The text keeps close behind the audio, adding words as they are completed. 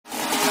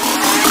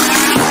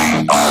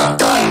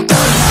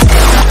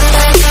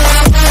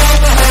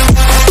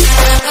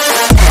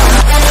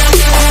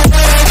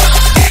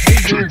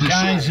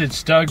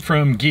it's Doug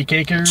from Geek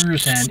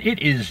Acres, and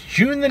it is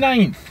June the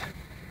 9th.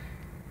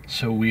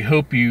 So we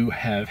hope you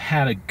have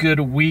had a good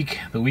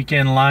week. The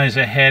weekend lies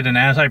ahead, and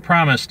as I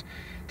promised,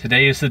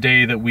 today is the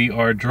day that we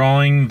are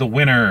drawing the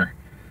winner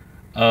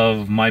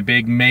of my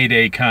big May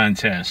Day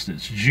contest.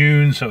 It's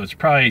June, so it's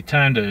probably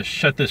time to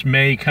shut this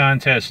May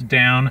contest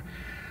down.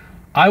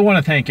 I want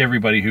to thank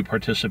everybody who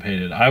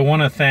participated. I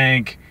want to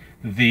thank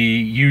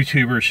the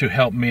YouTubers who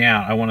helped me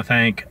out. I want to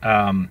thank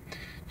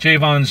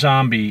Javon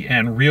Zombie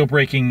and Real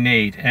Breaking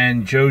Nate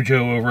and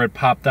JoJo over at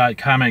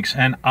Pop.Comics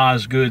and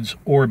Osgood's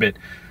Orbit.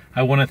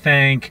 I want to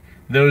thank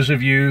those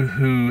of you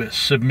who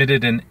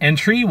submitted an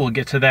entry. We'll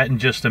get to that in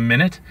just a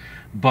minute.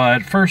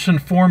 But first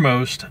and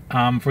foremost,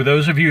 for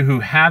those of you who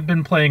have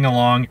been playing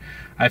along,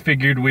 I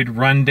figured we'd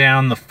run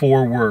down the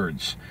 4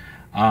 words.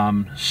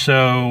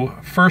 So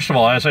first of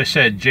all, as I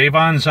said,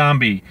 Javon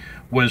Zombie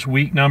was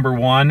week number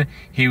 1.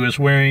 He was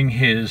wearing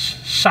his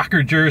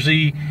soccer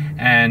jersey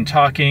and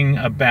talking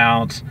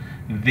about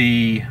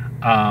the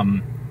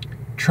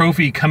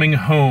trophy coming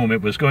home.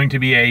 It was going to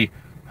be a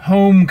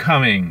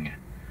homecoming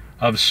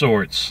of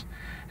sorts.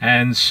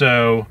 And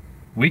so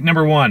week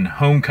number 1,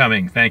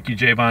 homecoming. Thank you,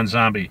 Javon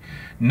Zombie.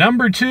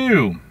 Number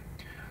 2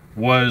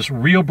 was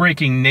Real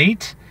Breaking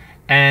Nate,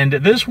 and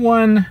this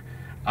one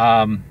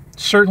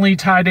certainly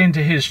tied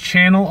into his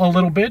channel a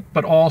little bit,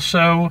 but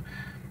also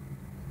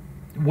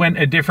went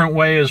a different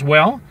way as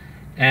well.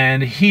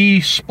 And he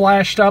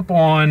splashed up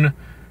on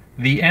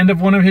the end of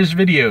one of his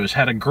videos,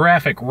 had a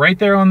graphic right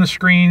there on the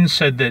screen,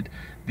 said that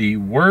the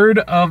word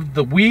of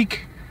the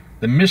week,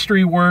 the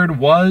mystery word,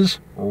 was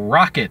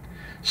rocket.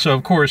 So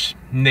of course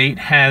Nate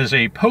has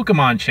a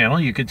Pokemon channel.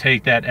 You could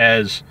take that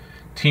as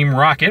Team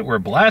Rocket, we're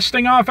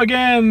blasting off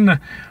again,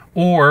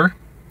 or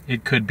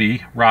it could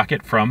be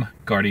Rocket from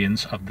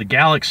Guardians of the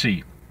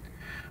Galaxy.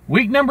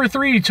 Week number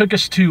 3 took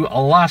us to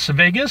Las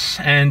Vegas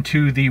and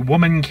to the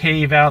woman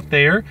cave out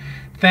there.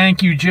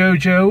 Thank you,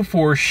 JoJo,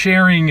 for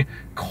sharing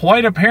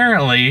quite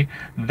apparently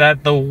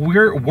that the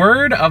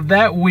word of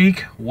that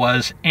week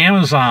was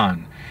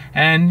Amazon.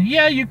 And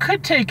yeah, you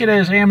could take it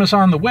as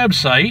Amazon the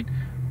website,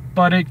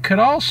 but it could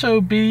also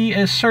be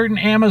a certain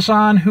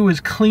Amazon who is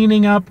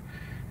cleaning up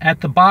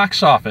at the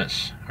box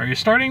office. Are you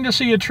starting to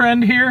see a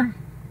trend here?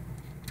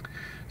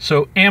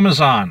 So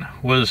Amazon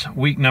was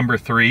week number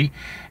 3.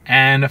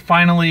 And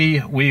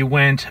finally, we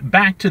went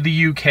back to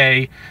the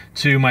UK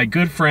to my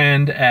good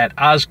friend at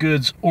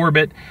Osgood's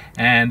Orbit,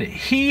 and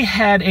he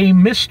had a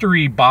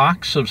mystery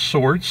box of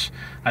sorts.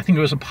 I think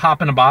it was a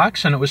pop in a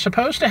box, and it was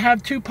supposed to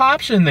have 2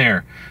 pops in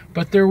there.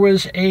 But there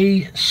was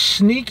a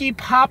sneaky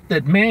pop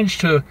that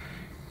managed to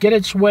get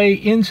its way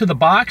into the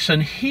box,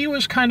 and he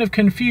was kind of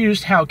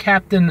confused how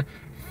Captain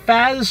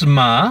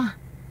Phasma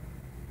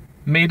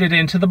made it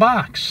into the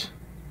box.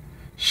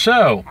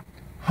 So,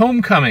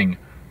 homecoming,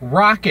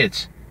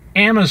 rockets,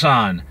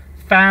 Amazon,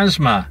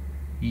 Phasma,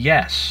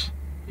 yes,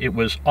 it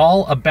was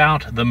all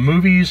about the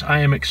movies I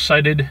am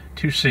excited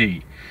to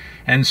see.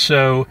 And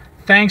so,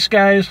 thanks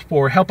guys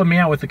for helping me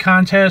out with the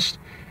contest,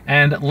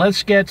 and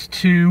let's get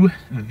to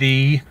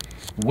the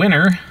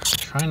winner.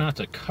 Try not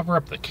to cover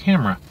up the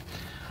camera.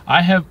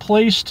 I have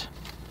placed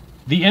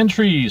the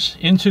entries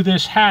into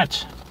this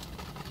hat.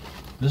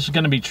 This is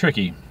going to be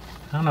tricky.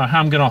 I don't know how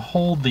I'm going to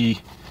hold the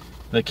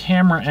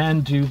camera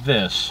and do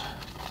this.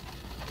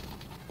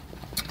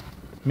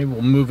 Maybe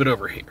we'll move it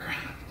over here.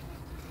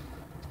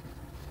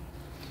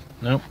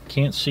 Nope,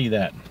 can't see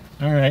that.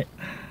 All right.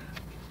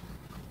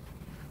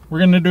 We're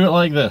going to do it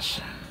like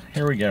this.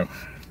 Here we go.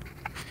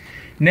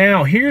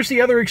 Now, here's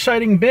the other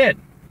exciting bit.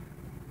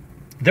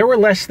 There were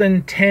less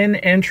than 10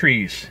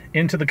 entries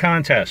into the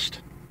contest.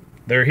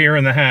 They're here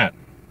in the hat.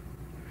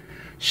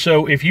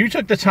 So if you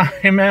took the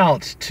time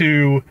out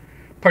to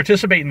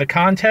participate in the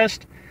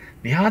contest,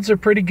 the odds are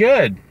pretty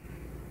good.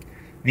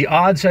 The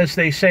odds, as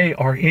they say,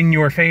 are in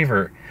your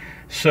favor.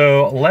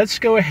 So let's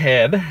go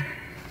ahead.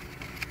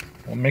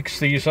 We'll mix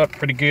these up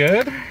pretty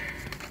good.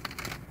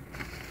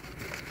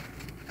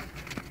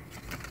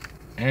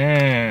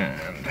 And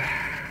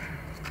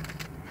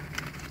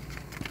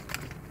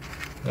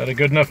is that a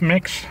good enough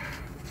mix?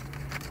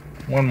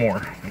 One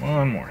more.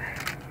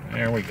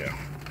 There we go.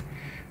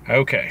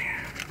 Okay.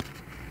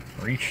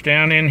 Reach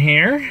down in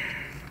here.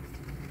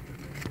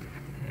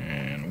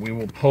 And we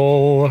will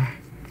pull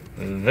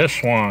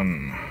this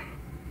one.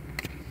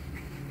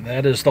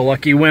 That is the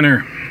lucky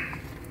winner.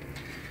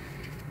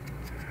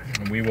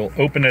 And we will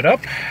open it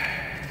up.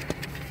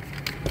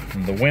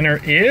 And the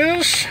winner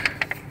is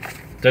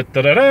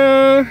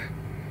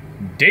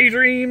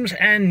Daydreams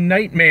and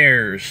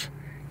Nightmares.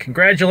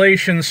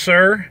 Congratulations,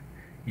 sir.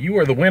 You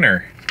are the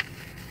winner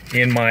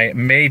in my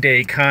May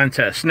Day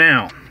contest.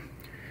 Now,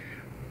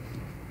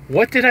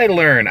 what did I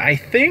learn? I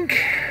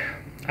think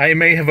I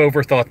may have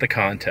overthought the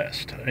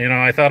contest. You know,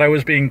 I thought I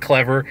was being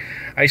clever.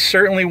 I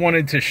certainly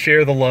wanted to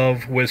share the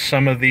love with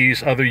some of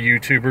these other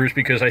YouTubers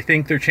because I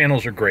think their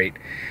channels are great.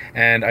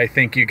 And I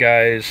think you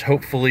guys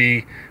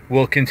hopefully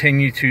will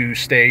continue to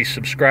stay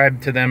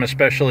subscribed to them,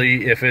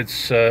 especially if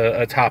it's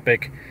a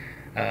topic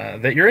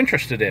that you're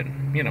interested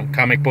in. You know,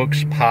 comic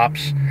books,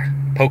 pops,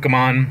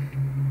 Pokemon,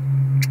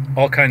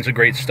 all kinds of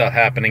great stuff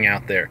happening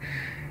out there.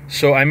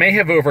 So I may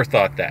have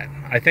overthought that.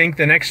 I think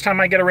the next time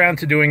I get around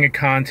to doing a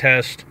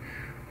contest,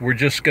 we're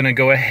just going to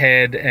go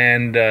ahead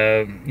and,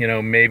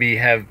 maybe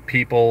have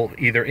people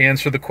either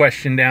answer the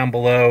question down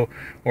below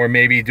or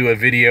maybe do a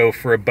video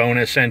for a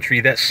bonus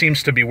entry. That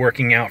seems to be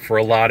working out for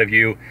a lot of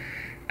you.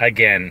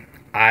 Again,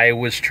 I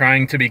was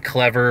trying to be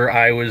clever.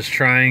 I was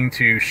trying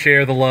to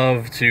share the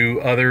love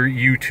to other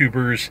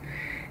YouTubers,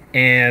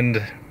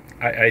 and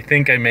I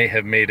think I may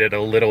have made it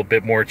a little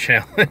bit more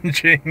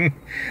challenging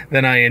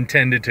than I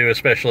intended to,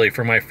 especially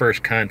for my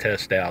first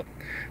contest out.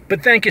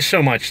 But thank you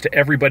so much to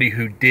everybody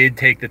who did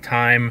take the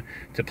time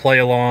to play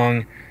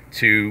along,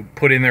 to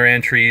put in their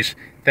entries.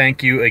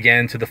 Thank you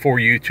again to the 4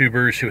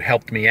 YouTubers who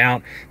helped me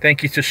out.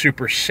 Thank you to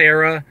Super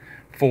Sarah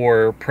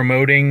for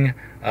promoting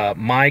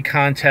my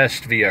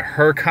contest via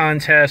her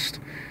contest.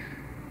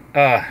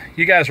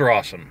 You guys are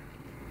awesome.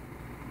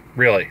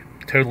 Really,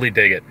 totally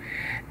dig it.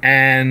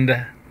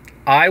 And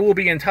I will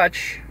be in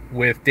touch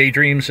with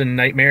Daydreams and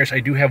Nightmares. I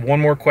do have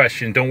one more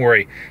question. Don't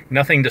worry.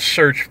 Nothing to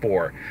search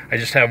for. I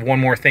just have one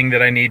more thing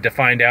that I need to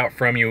find out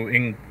from you,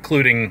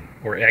 including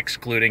or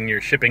excluding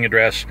your shipping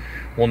address.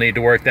 We'll need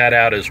to work that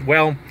out as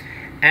well.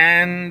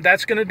 And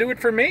that's going to do it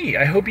for me.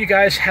 I hope you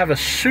guys have a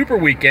super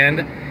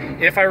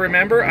weekend. If I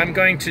remember, I'm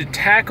going to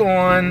tack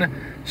on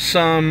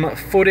some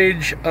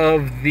footage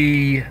of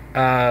the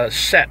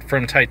set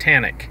from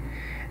Titanic.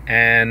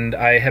 And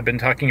I have been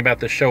talking about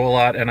the show a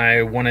lot, and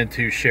I wanted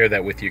to share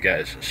that with you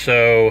guys.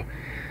 So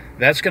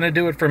that's going to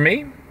do it for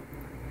me.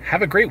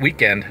 Have a great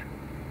weekend,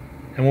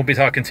 and we'll be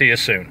talking to you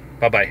soon.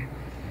 Bye-bye.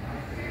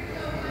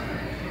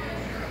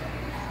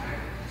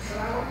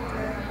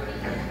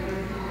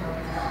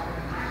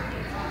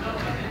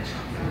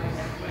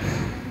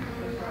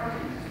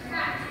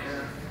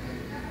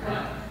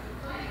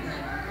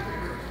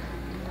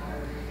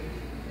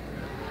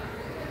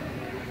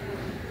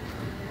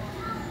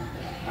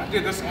 I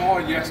did this all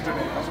yesterday.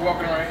 I was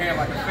walking around here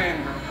like a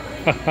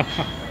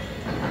fangirl.